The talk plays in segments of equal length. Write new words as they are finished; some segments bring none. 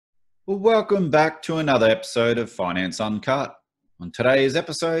Well, welcome back to another episode of Finance Uncut. On today's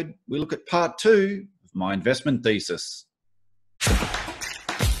episode, we look at part 2 of my investment thesis.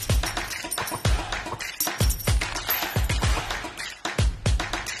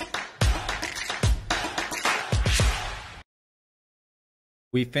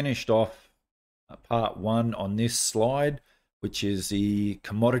 We finished off part 1 on this slide, which is the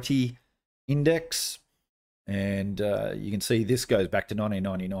commodity index. And you can see this goes back to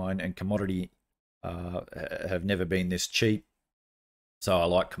 1999, and commodity have never been this cheap. So I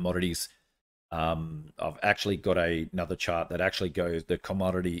like commodities. I've actually got another chart that actually goes the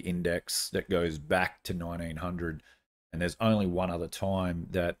commodity index that goes back to 1900. And there's only one other time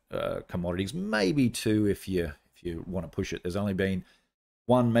that commodities, maybe two if you want to push it. There's only been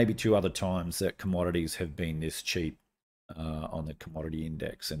one, maybe two other times that commodities have been this cheap on the commodity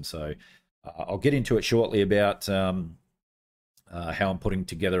index. And so I'll get into it shortly about how I'm putting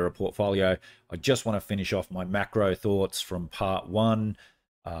together a portfolio. I just want to finish off my macro thoughts from part 1.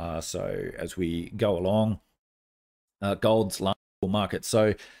 So as we go along, gold's last bull market.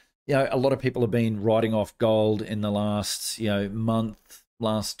 So, a lot of people have been writing off gold in the last,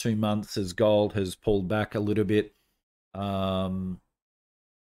 last 2 months as gold has pulled back a little bit. But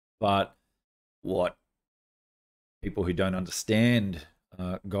what people who don't understand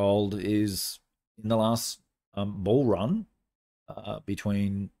gold is in the last bull run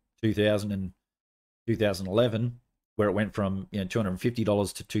between 2000 and 2011, where it went from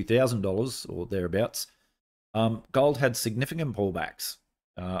 $250 to $2,000 or thereabouts. Gold had significant pullbacks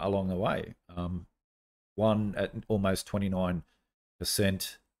along the way. One at almost 29%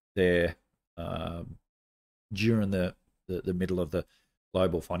 there during the middle of the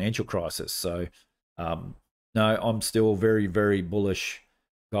global financial crisis. So no, I'm still very, very bullish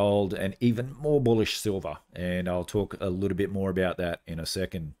gold and even more bullish silver. And I'll talk a little bit more about that in a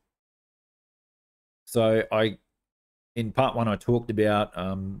second. So in part 1, I talked about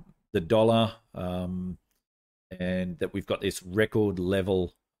the dollar and that we've got this record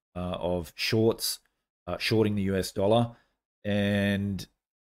level of shorts, shorting the US dollar. And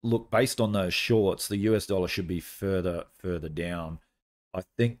look, based on those shorts, the US dollar should be further down. I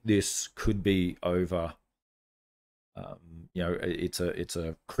think this could be over. It's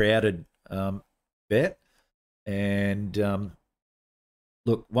a crowded bet, and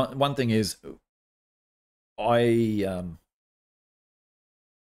look, one thing is,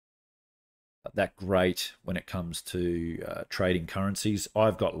 that great when it comes to trading currencies.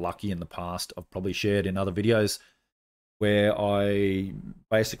 I've got lucky in the past. I've probably shared in other videos where I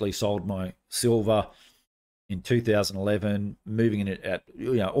basically sold my silver in 2011, moving in it at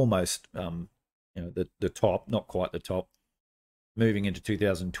almost the top, not quite the top, moving into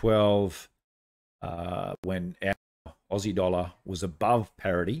 2012 when our Aussie dollar was above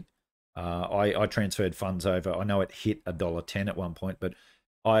parity. I transferred funds over. I know it hit $1.10 at one point, but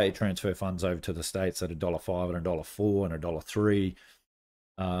I transfer funds over to the States at $1.05 and $1.04 and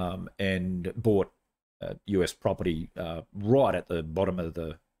 $1.03, and bought US property right at the bottom of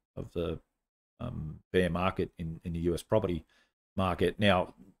the bear market in the US property market.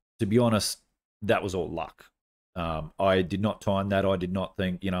 Now, to be honest, that was all luck. I did not time that. I did not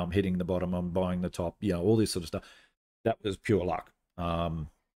think, I'm hitting the bottom, I'm buying the top, all this sort of stuff. That was pure luck.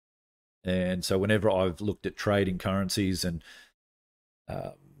 And so whenever I've looked at trading currencies and,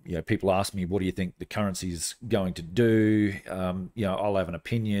 people ask me, what do you think the currency is going to do? I'll have an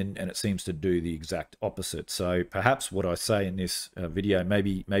opinion, and it seems to do the exact opposite. So perhaps what I say in this video,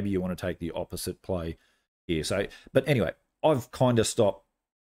 maybe you want to take the opposite play here. So, but anyway, I've kind of stopped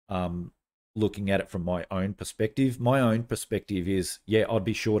looking at it from my own perspective. My own perspective is, I'd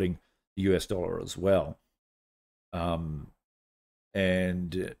be shorting the US dollar as well. I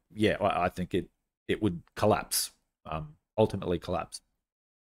think it would collapse, ultimately collapse.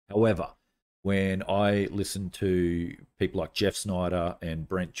 However, when I listen to people like Jeff Snyder and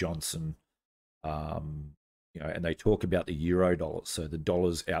Brent Johnson, and they talk about the euro dollars, so the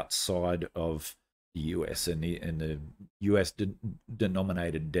dollars outside of the US and the US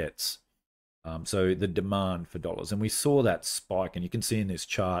denominated debts, so the demand for dollars, and we saw that spike, and you can see in this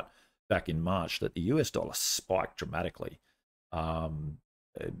chart back in March that the US dollar spiked dramatically.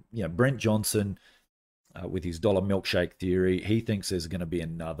 Brent Johnson, with his dollar milkshake theory, he thinks there's going to be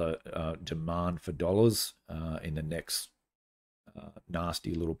another demand for dollars in the next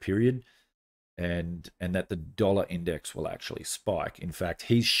nasty little period, and that the dollar index will actually spike. In fact,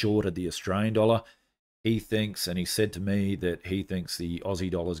 he's shorted the Australian dollar. He thinks, and he said to me that he thinks the Aussie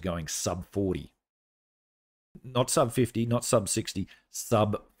dollar is going sub 40. Not sub 50, not sub 60,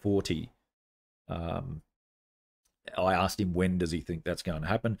 sub 40. I asked him when does he think that's going to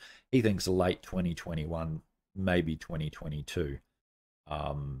happen. He thinks late 2021, maybe 2022.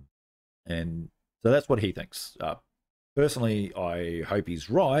 And so that's what he thinks. Personally, I hope he's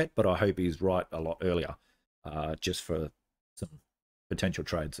right, but I hope he's right a lot earlier, just for some potential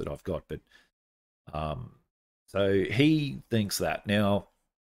trades that I've got. But so he thinks that. Now,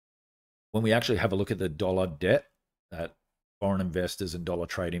 when we actually have a look at the dollar debt that foreign investors and dollar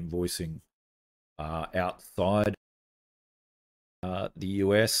trade invoicing outside the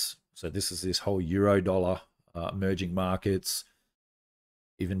US, so this whole euro dollar emerging markets,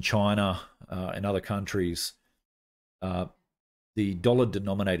 even China and other countries, the dollar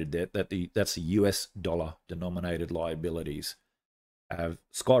denominated debt, that's the US dollar denominated liabilities, have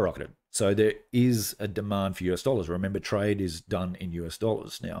skyrocketed. So there is a demand for US dollars. Remember, trade is done in US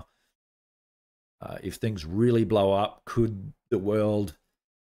dollars now. If things really blow up, could the world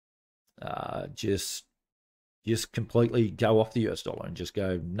just completely go off the US dollar and just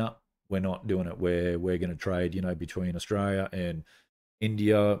go, no, we're not doing it. We're going to trade, between Australia and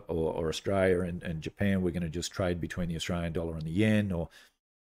India, or Australia and Japan. We're going to just trade between the Australian dollar and the yen, or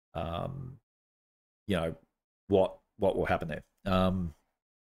what will happen there?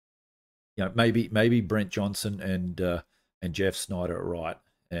 Maybe Brent Johnson and Jeff Snyder are right,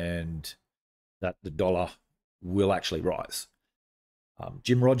 and that the dollar will actually rise.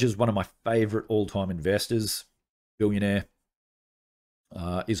 Jim Rogers, one of my favorite all-time investors, billionaire,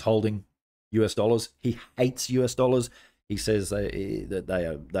 is holding US dollars. He hates US dollars. He says that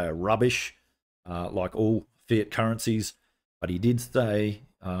they are rubbish, like all fiat currencies. But he did say,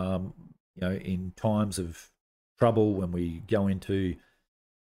 in times of trouble, when we go into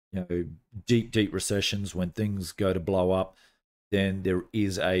deep recessions, when things go to blow up, then there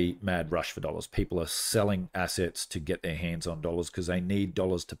is a mad rush for dollars. People are selling assets to get their hands on dollars because they need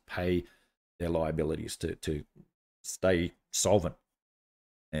dollars to pay their liabilities, to stay solvent.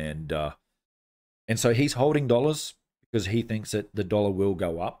 And so he's holding dollars because he thinks that the dollar will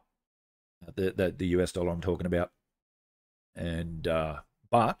go up, the US dollar I'm talking about. And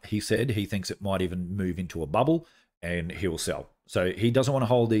but he said he thinks it might even move into a bubble and he'll sell. So he doesn't want to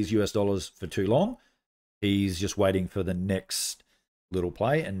hold these US dollars for too long. He's just waiting for the next little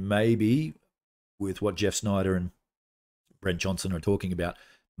play. And maybe with what Jeff Snyder and Brent Johnson are talking about,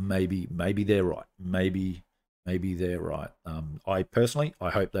 maybe they're right. Maybe they're right. I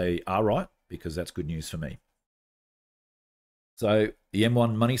hope they are right, because that's good news for me. So the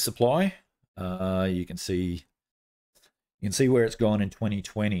M1 money supply, you can see where it's gone in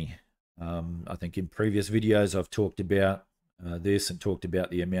 2020. I think in previous videos I've talked about this, and talked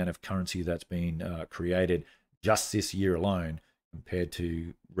about the amount of currency that's been created just this year alone compared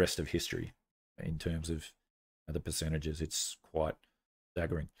to rest of history in terms of the percentages. It's quite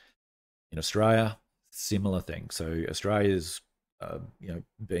staggering. In Australia, similar thing. So Australia's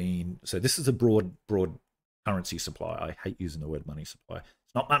so this is a broad currency supply. I hate using the word money supply.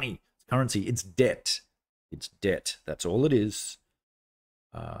 It's not money, it's currency, it's debt. It's debt. That's all it is.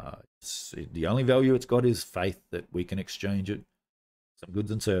 The only value it's got is faith that we can exchange it, some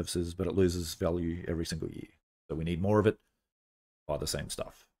goods and services, but it loses value every single year. So we need more of it, buy the same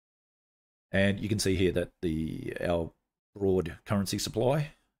stuff. And you can see here that our broad currency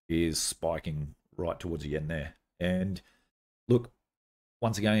supply is spiking right towards the end there. And look,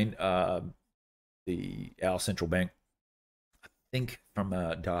 once again, our central bank, I think from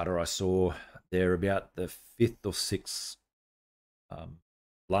data I saw, they're about the 5th or 6th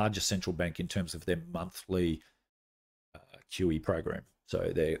largest central bank in terms of their monthly QE program.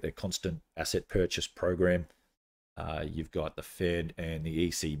 So their constant asset purchase program. You've got the Fed and the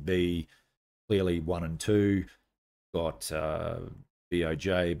ECB, clearly 1 and 2. Got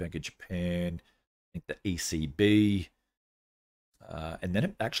BOJ, Bank of Japan, I think the ECB, and then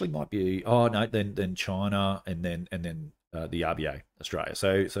it actually might be then China, and then the RBA, Australia.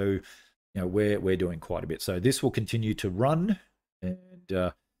 So we're doing quite a bit. So this will continue to run,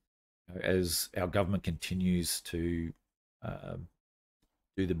 and as our government continues to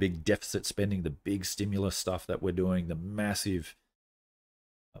do the big deficit spending, the big stimulus stuff that we're doing, the massive,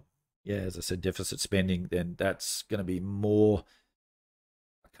 as I said, deficit spending, then that's going to be more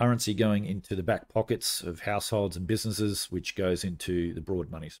currency going into the back pockets of households and businesses, which goes into the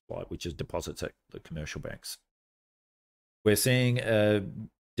broad money supply, which is deposits at the commercial banks. We're seeing a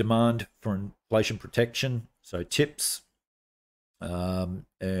demand for inflation protection, so TIPS,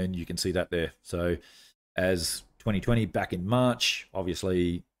 and you can see that there. So as 2020 back in March,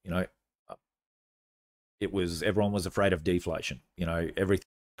 obviously, everyone was afraid of deflation, everything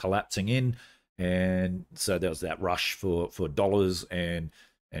collapsing in, and so there was that rush for dollars and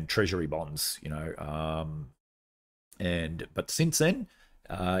treasury bonds, But since then,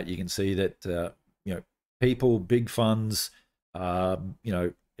 you can see that people, big funds,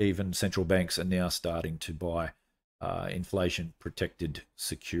 even central banks are now starting to buy inflation-protected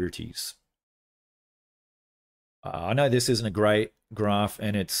securities. I know this isn't a great graph,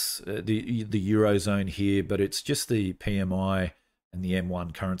 and it's the Eurozone here, but it's just the PMI and the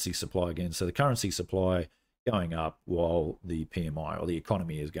M1 currency supply again. So the currency supply going up while the PMI or the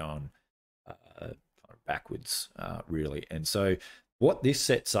economy is going kind of backwards, really. And so what this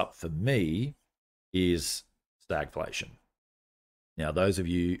sets up for me is stagflation. Now, those of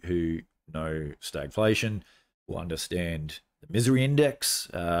you who know stagflation will understand the misery index.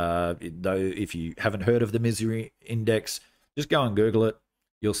 Though if you haven't heard of the misery index, just go and Google it.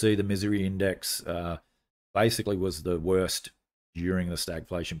 You'll see the misery index basically was the worst during the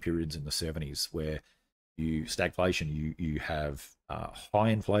stagflation periods in the 70s, where you have high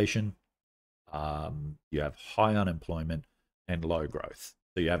inflation, you have high unemployment and low growth.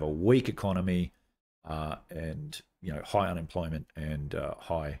 So you have a weak economy and high unemployment and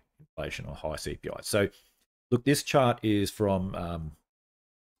high inflation or high CPI. So look, this chart is from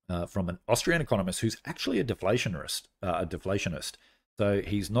an Austrian economist who's actually a deflationist. So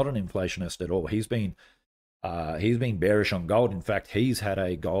he's not an inflationist at all. He's been bearish on gold. In fact, he's had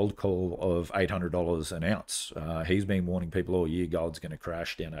a gold call of $800 an ounce. He's been warning people all year gold's going to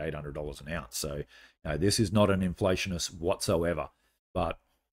crash down to $800 an ounce. So this is not an inflationist whatsoever. But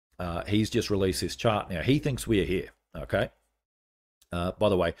he's just released this chart. Now, he thinks we are here, okay? By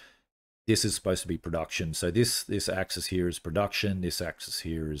the way, this is supposed to be production. So this axis here is production. This axis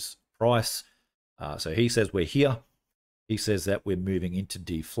here is price. So he says we're here. He says that we're moving into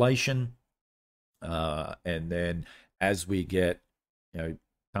deflation. And then as we get,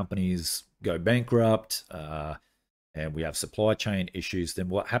 companies go bankrupt and we have supply chain issues, then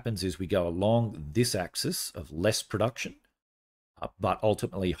what happens is we go along this axis of less production, but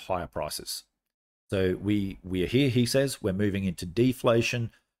ultimately higher prices. So we are here, he says, we're moving into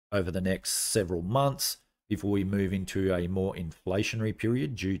deflation over the next several months before we move into a more inflationary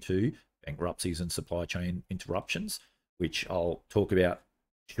period due to bankruptcies and supply chain interruptions, which I'll talk about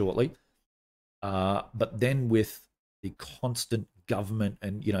shortly. But then with the constant government,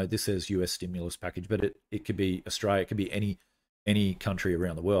 and this says US stimulus package, but it could be Australia, it could be any country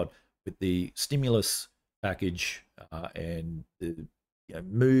around the world, with the stimulus package and the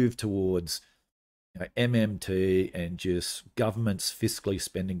move towards MMT and just governments fiscally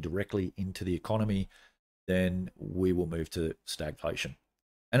spending directly into the economy, then we will move to stagflation.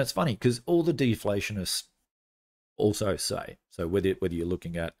 And it's funny because all the deflationists also say, so whether you're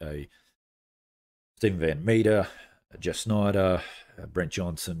looking at a Stephen Van Meter, Jeff Snyder, Brent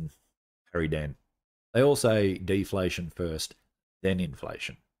Johnson, Harry Dent, they all say deflation first, then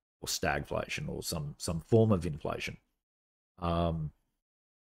inflation, or stagflation, or some form of inflation.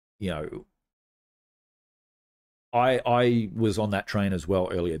 I was on that train as well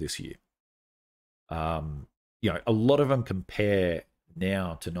earlier this year. A lot of them compare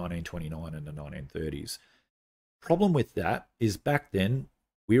now to 1929 and the 1930s. Problem with that is back then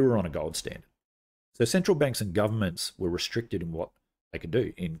we were on a gold standard. So central banks and governments were restricted in what they could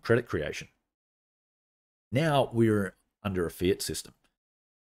do in credit creation. Now we're under a fiat system.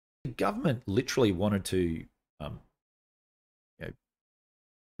 The government literally wanted to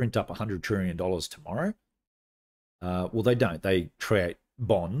print up $100 trillion tomorrow. Well, they don't. They create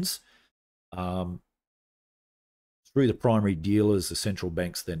bonds. Through the primary dealers, the central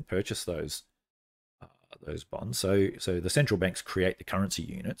banks then purchase those bonds. So the central banks create the currency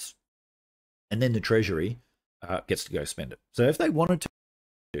units, and then the Treasury gets to go spend it. So if they wanted to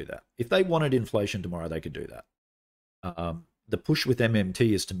do that, if they wanted inflation tomorrow, they could do that. The push with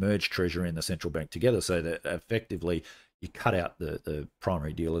MMT is to merge Treasury and the central bank together, so that effectively you cut out the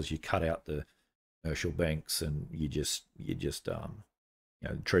primary dealers, you cut out the commercial banks, and you just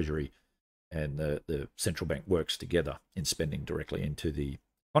the Treasury and the central bank works together in spending directly into the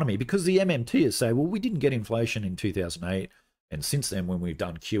economy. Because the MMTers say, well, we didn't get inflation in 2008, and since then when we've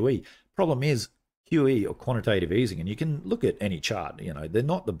done QE. Problem is QE, or quantitative easing, and you can look at any chart, they're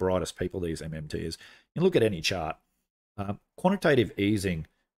not the brightest people, these MMTs. You look at any chart. Quantitative easing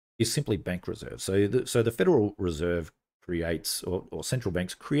is simply bank reserves. So the Federal Reserve creates, or central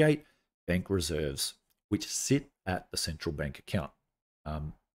banks create bank reserves which sit at the central bank account.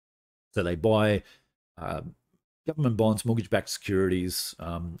 So they buy government bonds, mortgage-backed securities,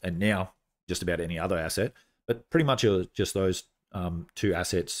 and now just about any other asset, but pretty much just those two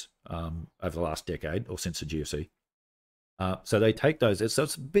assets over the last decade or since the GFC. So they take those. So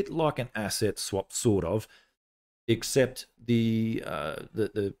it's a bit like an asset swap, sort of, except the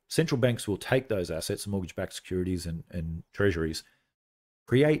central banks will take those assets, mortgage-backed securities and treasuries,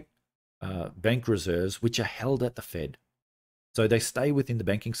 create bank reserves which are held at the Fed. So they stay within the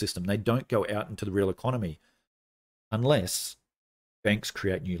banking system. They don't go out into the real economy unless banks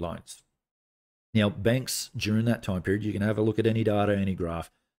create new loans. Now, banks during that time period, you can have a look at any data, any graph,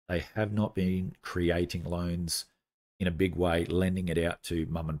 they have not been creating loans in a big way, lending it out to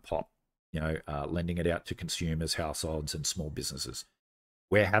mum and pop, lending it out to consumers, households, and small businesses.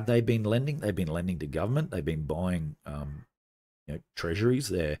 Where have they been lending? They've been lending to government. They've been buying treasuries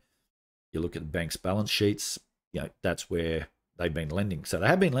there. You look at the bank's balance sheets, that's where they've been lending. So they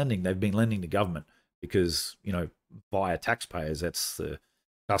have been lending. They've been lending to government because, via taxpayers, that's the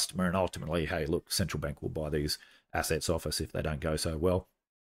customer. And ultimately, hey, look, central bank will buy these assets off us if they don't go so well,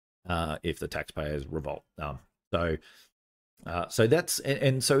 if the taxpayers revolt. So that's,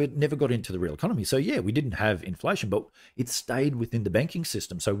 and so it never got into the real economy. So yeah, we didn't have inflation, but it stayed within the banking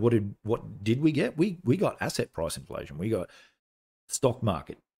system. So what did we get? We got asset price inflation. We got stock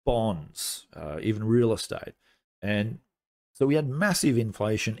market, bonds, even real estate. And so we had massive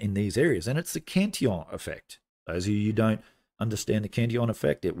inflation in these areas. And it's the Cantillon effect. Those of you who don't understand the Cantillon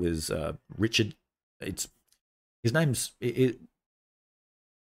effect, it was Richard, his name's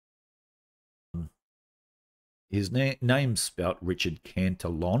spelt Richard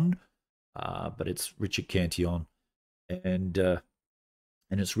Cantillon, but it's Richard Cantillon, and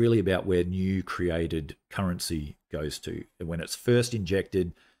it's really about where new created currency goes to. And when it's first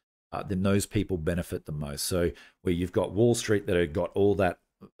injected, then those people benefit the most. So where you've got Wall Street that have got all that,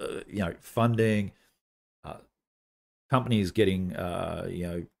 funding, companies getting,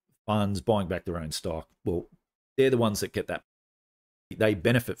 funds, buying back their own stock. Well, they're the ones that get that. They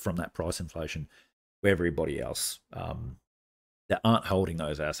benefit from that price inflation, where everybody else that aren't holding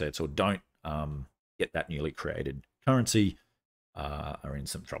those assets or don't get that newly created currency are in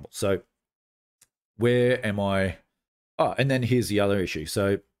some trouble. So where am I? Oh, and then here's the other issue.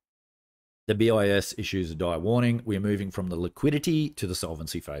 So the BIS issues a dire warning. We're moving from the liquidity to the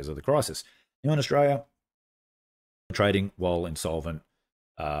solvency phase of the crisis. Now in Australia, trading while insolvent,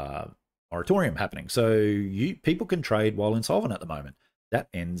 moratorium happening. So people can trade while insolvent at the moment. That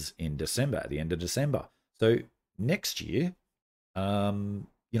ends in December, at the end of December. So next year, we're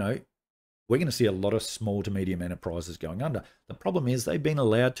going to see a lot of small to medium enterprises going under. The problem is they've been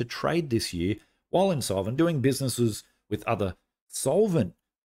allowed to trade this year while insolvent, doing businesses with other solvent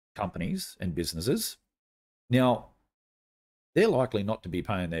companies and businesses. Now, they're likely not to be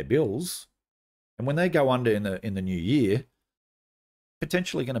paying their bills. And when they go under in the new year,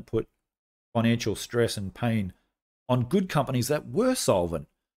 potentially going to put financial stress and pain on good companies that were solvent,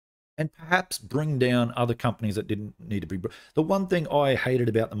 and perhaps bring down other companies that didn't need to be. The one thing I hated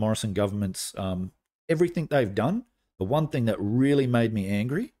about the Morrison government's everything they've done, the one thing that really made me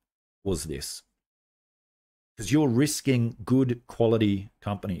angry was this. Because you're risking good quality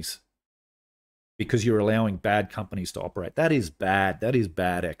companies because you're allowing bad companies to operate. That is bad. That is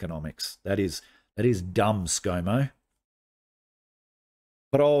bad economics. That is dumb, ScoMo.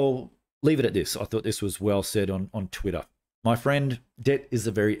 But I'll leave it at this. I thought this was well said on Twitter. My friend, debt is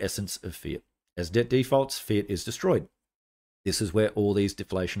the very essence of fiat. As debt defaults, fiat is destroyed. This is where all these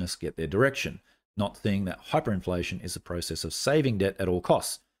deflationists get their direction, not seeing that hyperinflation is the process of saving debt at all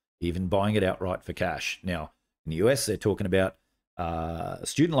costs, even buying it outright for cash. Now, in the US, they're talking about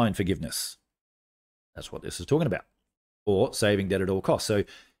student loan forgiveness. That's what this is talking about. Or saving debt at all costs. So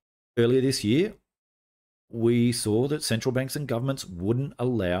earlier this year, we saw that central banks and governments wouldn't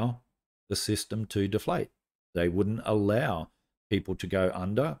allow the system to deflate. They wouldn't allow people to go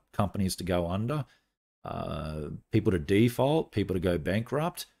under, companies to go under, people to default, people to go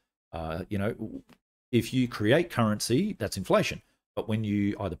bankrupt. If you create currency, that's inflation. But when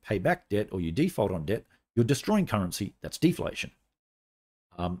you either pay back debt or you default on debt, you're destroying currency. That's deflation.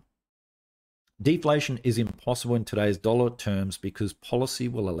 Deflation is impossible in today's dollar terms because policy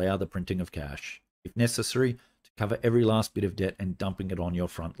will allow the printing of cash, if necessary, to cover every last bit of debt and dumping it on your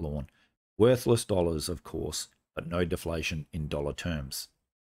front lawn. Worthless dollars, of course, but no deflation in dollar terms.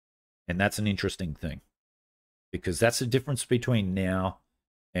 And that's an interesting thing because that's the difference between now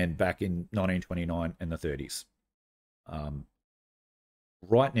and back in 1929 and the 30s.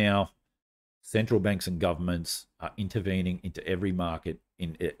 Right now, central banks and governments are intervening into every market,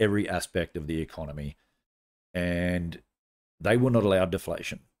 in every aspect of the economy, and they will not allow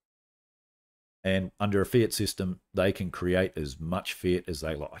deflation. And under a fiat system, they can create as much fiat as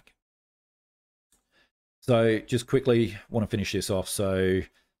they like. So just quickly, want to finish this off. So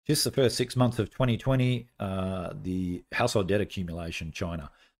just the first 6 months of 2020, the household debt accumulation, China.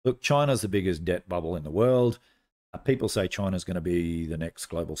 Look, China's the biggest debt bubble in the world. People say China's going to be the next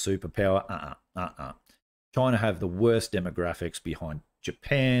global superpower. China have the worst demographics behind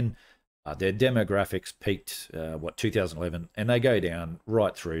Japan. Their demographics peaked, 2011, and they go down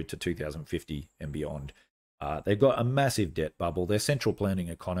right through to 2050 and beyond. They've got a massive debt bubble. Their central planning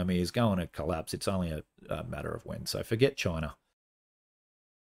economy is going to collapse. It's only a matter of when. So forget China.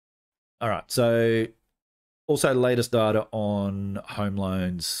 All right. So also latest data on home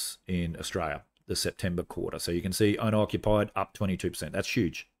loans in Australia, the September quarter. So you can see owner-occupied up 22%. That's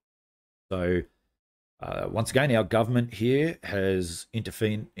huge. So once again, our government here has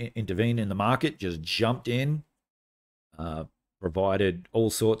intervened in the market, just jumped in, provided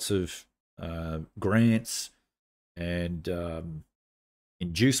all sorts of grants and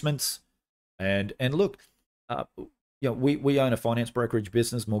inducements. And look, we own a finance brokerage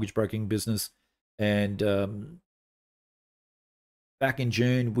business, mortgage broking business, and back in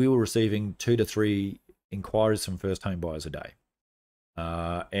June, we were receiving 2 to 3 inquiries from first home buyers a day.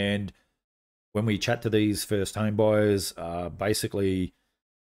 And when we chat to these first home buyers, basically,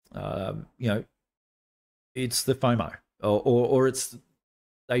 it's the FOMO, or it's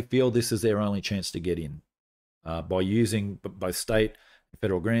they feel this is their only chance to get in by using both state and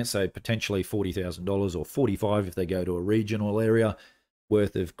federal grants, so potentially $40,000 or $45,000 if they go to a regional area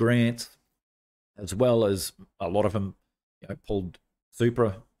worth of grants, as well as a lot of them pulled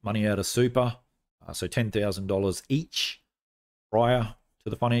super money out of super, so $10,000 each prior to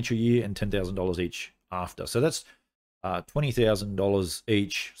the financial year and $10,000 each after. So that's $20,000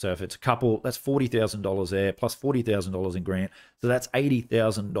 each. So if it's a couple, that's $40,000 there plus $40,000 in grant. So that's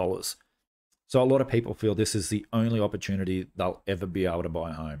 $80,000. So a lot of people feel this is the only opportunity they'll ever be able to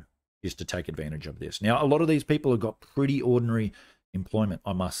buy a home, is to take advantage of this. Now, a lot of these people have got pretty ordinary employment,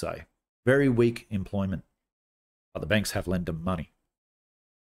 I must say. Very weak employment. But the banks have lent them money.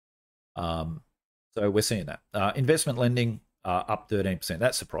 So we're seeing that. Investment lending, up 13%.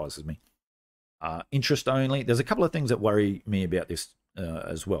 That surprises me. Interest only. There's a couple of things that worry me about this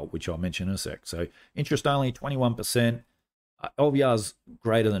as well, which I'll mention in a sec. So interest only, 21%. LVR's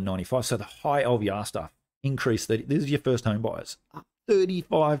greater than 95. So the high LVR stuff increased. This is your first home buyers, up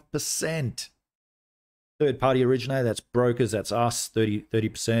 35%. Third party originator, that's brokers, that's us,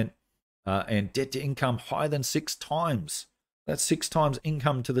 30%. And debt to income higher than 6 times. That's 6 times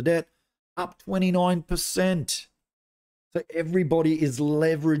income to the debt, up 29%. So everybody is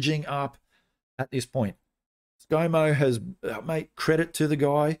leveraging up at this point. ScoMo has, mate, credit to the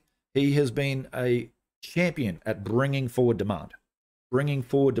guy. He has been a champion at bringing forward demand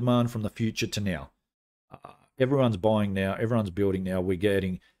from the future to now. Everyone's buying now. Everyone's building now. We're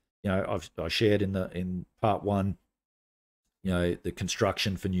getting, I shared in part 1, the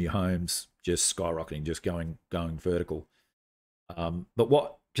construction for new homes just skyrocketing, just going vertical. But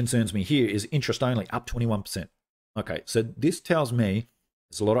what concerns me here is interest only, up 21%. Okay, so this tells me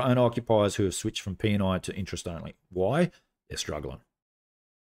there's a lot of owner-occupiers who have switched from P&I to interest only. Why? They're struggling.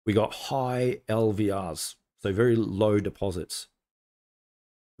 We got high LVRs, so very low deposits.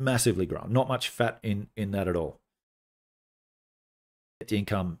 Massively grown. Not much fat in that at all. Debt to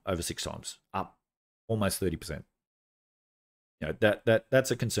income over 6 times, up almost 30%.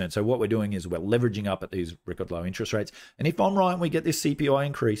 That's a concern. So what we're doing is we're leveraging up at these record low interest rates. And if I'm right and we get this CPI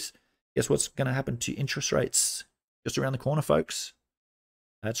increase, guess what's going to happen to interest rates just around the corner, folks?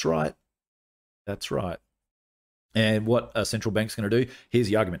 That's right. That's right. And what a central bank's going to do? Here's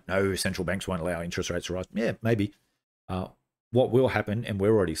the argument. No, central banks won't allow interest rates to rise. Yeah, maybe. What will happen, and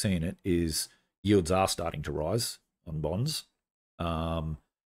we're already seeing it, is yields are starting to rise on bonds.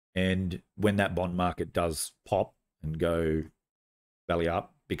 And when that bond market does pop and go belly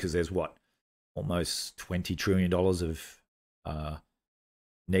up, because there's almost $20 trillion of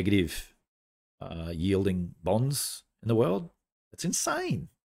negative yielding bonds in the world. It's insane.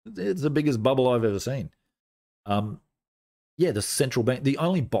 It's the biggest bubble I've ever seen. The central bank, the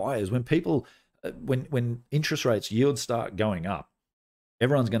only buyers, when people, when interest rates, yields start going up,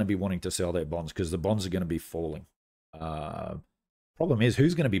 everyone's going to be wanting to sell their bonds because the bonds are going to be falling. Problem is,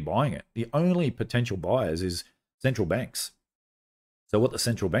 who's going to be buying it? The only potential buyers is central banks. So what the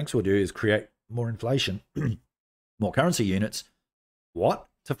central banks will do is create more inflation, more currency units. What?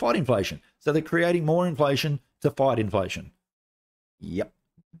 To fight inflation. So they're creating more inflation to fight inflation. Yep.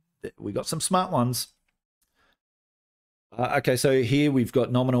 We got some smart ones. Okay, so here we've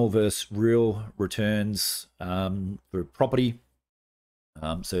got nominal versus real returns for property.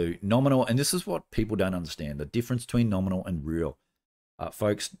 So nominal, and this is what people don't understand, the difference between nominal and real.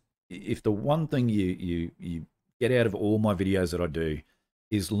 Folks, if the one thing you get out of all my videos that I do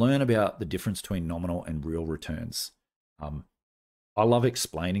is learn about the difference between nominal and real returns. I love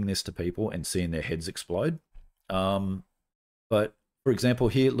explaining this to people and seeing their heads explode. But for example,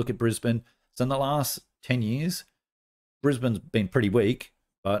 here, look at Brisbane. So in the last 10 years, Brisbane's been pretty weak,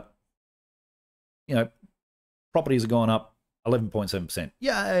 but, you know, properties are going up 11.7%.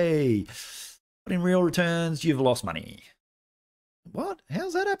 Yay! But in real returns, you've lost money. What?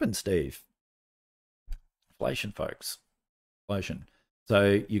 How's that happened, Steve? Inflation, folks. Inflation.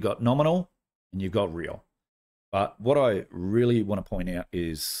 So you got nominal and you've got real. But what I really want to point out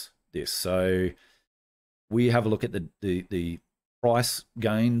is this. So we have a look at the price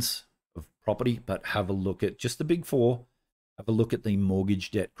gains of property, but have a look at just the big four. Have a look at the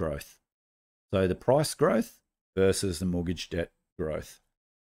mortgage debt growth. So the price growth versus the mortgage debt growth.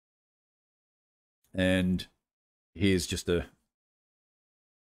 And here's just a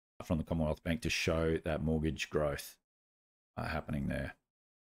from the Commonwealth Bank to show that mortgage growth happening there.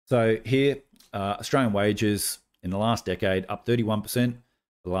 So here, Australian wages in the last decade up 31%.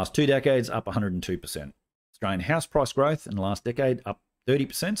 The last 2 decades up 102%. Australian house price growth in the last decade up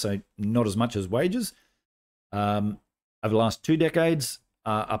 30%, so not as much as wages. Over the last 2 decades,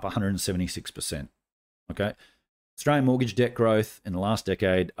 up 176%. Okay, Australian mortgage debt growth in the last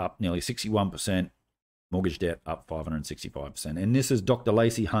decade up nearly 61%. Mortgage debt up 565%. And this is Dr.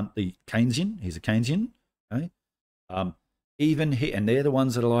 Lacey Hunt, the Keynesian. He's a Keynesian. Okay, even he, and they're the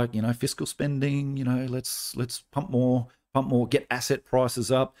ones that are like, you know, fiscal spending. You know, let's pump more, get asset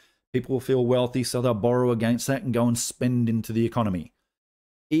prices up. People will feel wealthy, so they'll borrow against that and go and spend into the economy.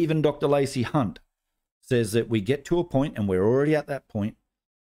 Even Dr. Lacey Hunt says that we get to a point, and we're already at that point,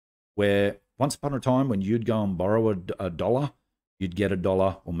 where once upon a time when you'd go and borrow a dollar, you'd get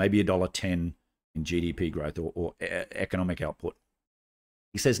 $1 or maybe $1.10 in GDP growth or economic output.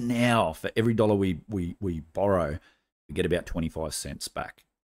 He says now for every dollar we borrow, we get about 25 cents back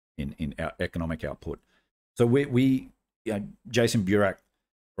in our economic output. So we you know, Jason Burak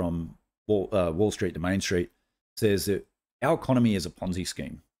from Wall Street to Main Street says that our economy is a Ponzi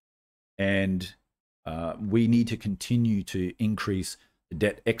scheme, and we need to continue to increase the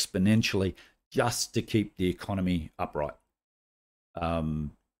debt exponentially just to keep the economy upright.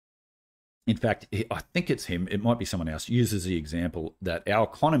 In fact, I think it's him, it might be someone else, uses the example that our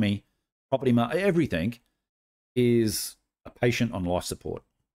economy, property market, everything is a patient on life support.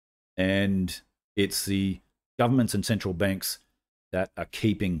 And it's the governments and central banks that are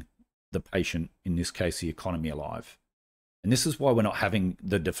keeping the patient, in this case, the economy, alive. And this is why we're not having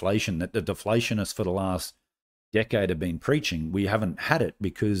the deflation that the deflationists for the last decade have been preaching. We haven't had it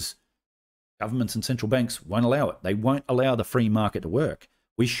because governments and central banks won't allow it. They won't allow the free market to work.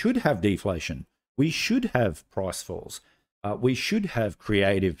 We should have deflation. We should have price falls. We should have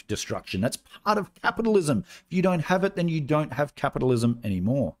creative destruction. That's part of capitalism. If you don't have it, then you don't have capitalism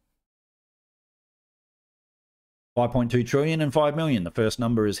anymore. 5.2 trillion and 5 million. The first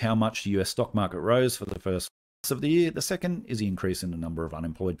number is how much the US stock market rose for the first months of the year. The second is the increase in the number of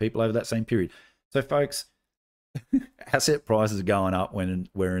unemployed people over that same period. So, folks, asset prices are going up when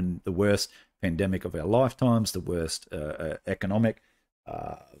we're in the worst pandemic of our lifetimes, the worst economic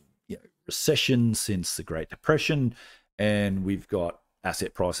recession since the Great Depression, and we've got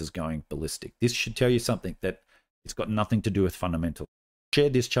asset prices going ballistic. This should tell you something, that it's got nothing to do with fundamentals. I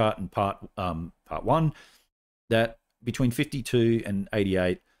shared this chart in part one, that between 52 and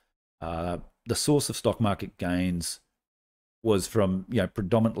 88, the source of stock market gains was from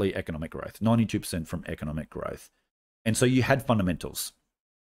predominantly economic growth, 92% from economic growth, and so you had fundamentals.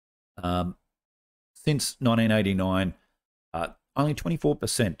 Since 1989, only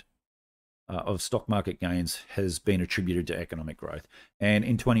 24% of stock market gains has been attributed to economic growth. And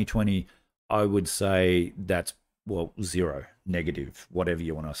in 2020, I would say that's, well, zero, negative, whatever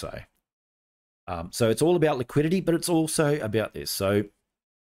you want to say. So it's all about liquidity, but it's also about this. So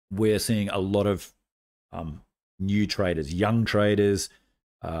we're seeing a lot of new traders, young traders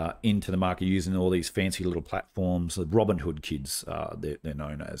into the market using all these fancy little platforms, the Robinhood kids, they're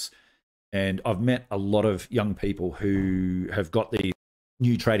known as. And I've met a lot of young people who have got these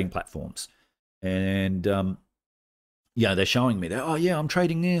new trading platforms. And, they're showing me that, oh, yeah, I'm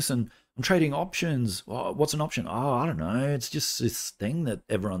trading this and I'm trading options. Oh, what's an option? Oh, I don't know. It's just this thing that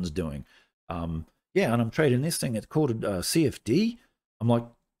everyone's doing. And I'm trading this thing. It's called a CFD. I'm like,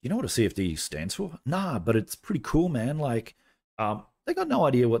 you know what a CFD stands for? Nah, but it's pretty cool, man. Like, they got no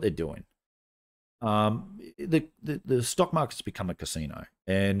idea what they're doing. The stock market's become a casino.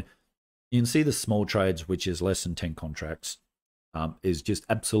 And you can see the small trades, which is less than 10 contracts, is just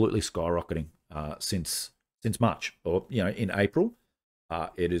absolutely skyrocketing since March, or in April.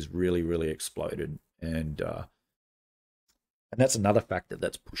 It has really, really exploded, and that's another factor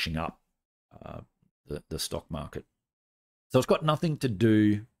that's pushing up the stock market. So it's got nothing to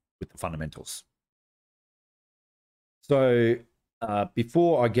do with the fundamentals. So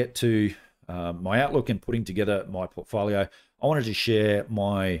before I get to my outlook and putting together my portfolio, I wanted to share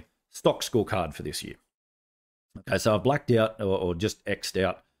my stock scorecard for this year. Okay, so I've blacked out or just X'd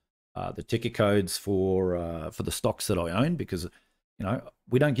out the ticker codes for the stocks that I own, because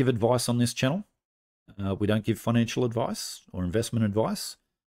we don't give advice on this channel. We don't give financial advice or investment advice.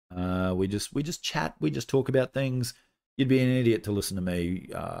 We just chat. We just talk about things. You'd be an idiot to listen to me.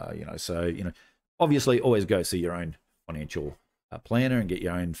 So obviously always go see your own financial planner and get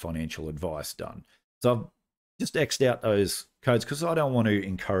your own financial advice done. So I've just X'd out those codes because I don't want to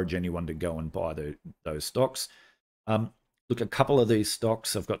encourage anyone to go and buy those stocks. Look, a couple of these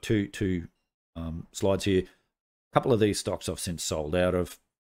stocks, I've got two slides here. A couple of these stocks I've since sold out of.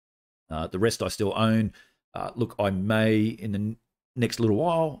 The rest I still own. Look, I may in the next little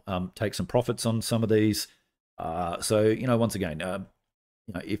while take some profits on some of these. So once again,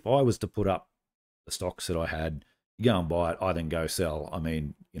 if I was to put up the stocks that I had, you go and buy it, I then go sell. I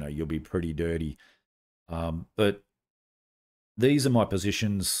mean, you'll be pretty dirty. But these are my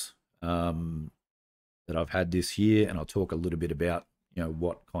positions that I've had this year, and I'll talk a little bit about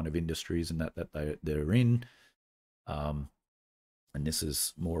what kind of industries and that they're in. And this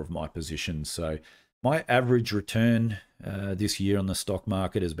is more of my position. So my average return this year on the stock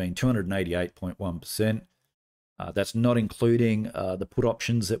market has been 288.1%. That's not including the put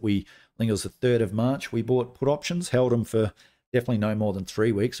options that I think it was the 3rd of March, we bought put options, held them for definitely no more than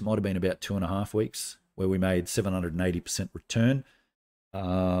 3 weeks. It might have been about 2.5 weeks, where we made 780% return.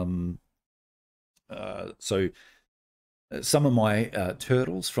 So some of my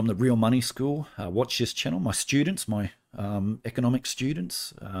turtles from the Real Money School watch this channel, my students, my economic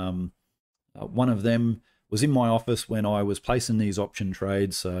students. One of them was in my office when I was placing these option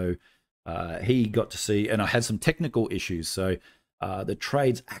trades, so he got to see, and I had some technical issues, so the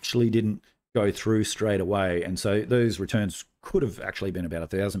trades actually didn't go through straight away, and so those returns could have actually been about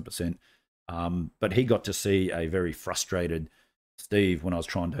 1,000%. But he got to see a very frustrated Steve when I was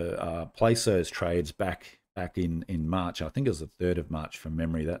trying to place those trades back in March. I think it was the 3rd of March from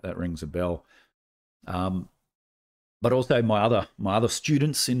memory. That rings a bell. But also my other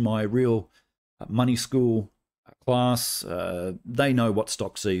students in my Real Money School class, they know what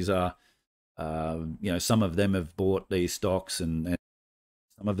stocks these are. Some of them have bought these stocks, and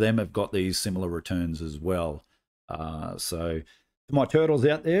some of them have got these similar returns as well. So to my turtles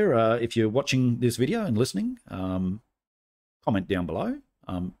out there, if you're watching this video and listening, comment down below.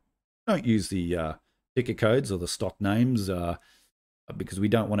 Don't use the ticker codes or the stock names because we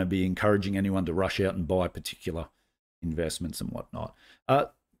don't want to be encouraging anyone to rush out and buy particular investments and whatnot.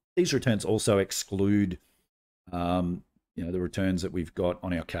 These returns also exclude the returns that we've got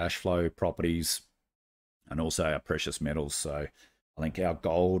on our cash flow properties and also our precious metals. So I think our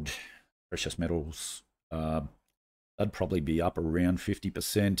gold, precious metals, that'd probably be up around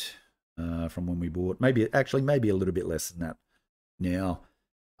 50% from when we bought. Maybe a little bit less than that now.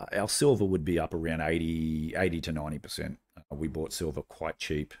 Our silver would be up around 80 to 90%. We bought silver quite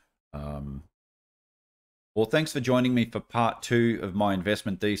cheap. Well, thanks for joining me for part 2 of my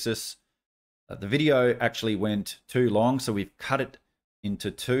investment thesis. The video actually went too long, so we've cut it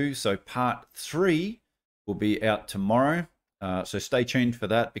into 2. So part 3 will be out tomorrow. So stay tuned for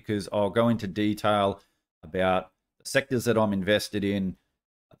that, because I'll go into detail about the sectors that I'm invested in,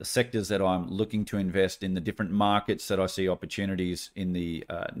 the sectors that I'm looking to invest in, the different markets that I see opportunities in the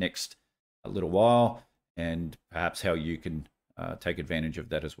next little while, and perhaps how you can take advantage of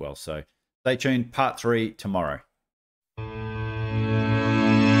that as well. So stay tuned, part 3 tomorrow.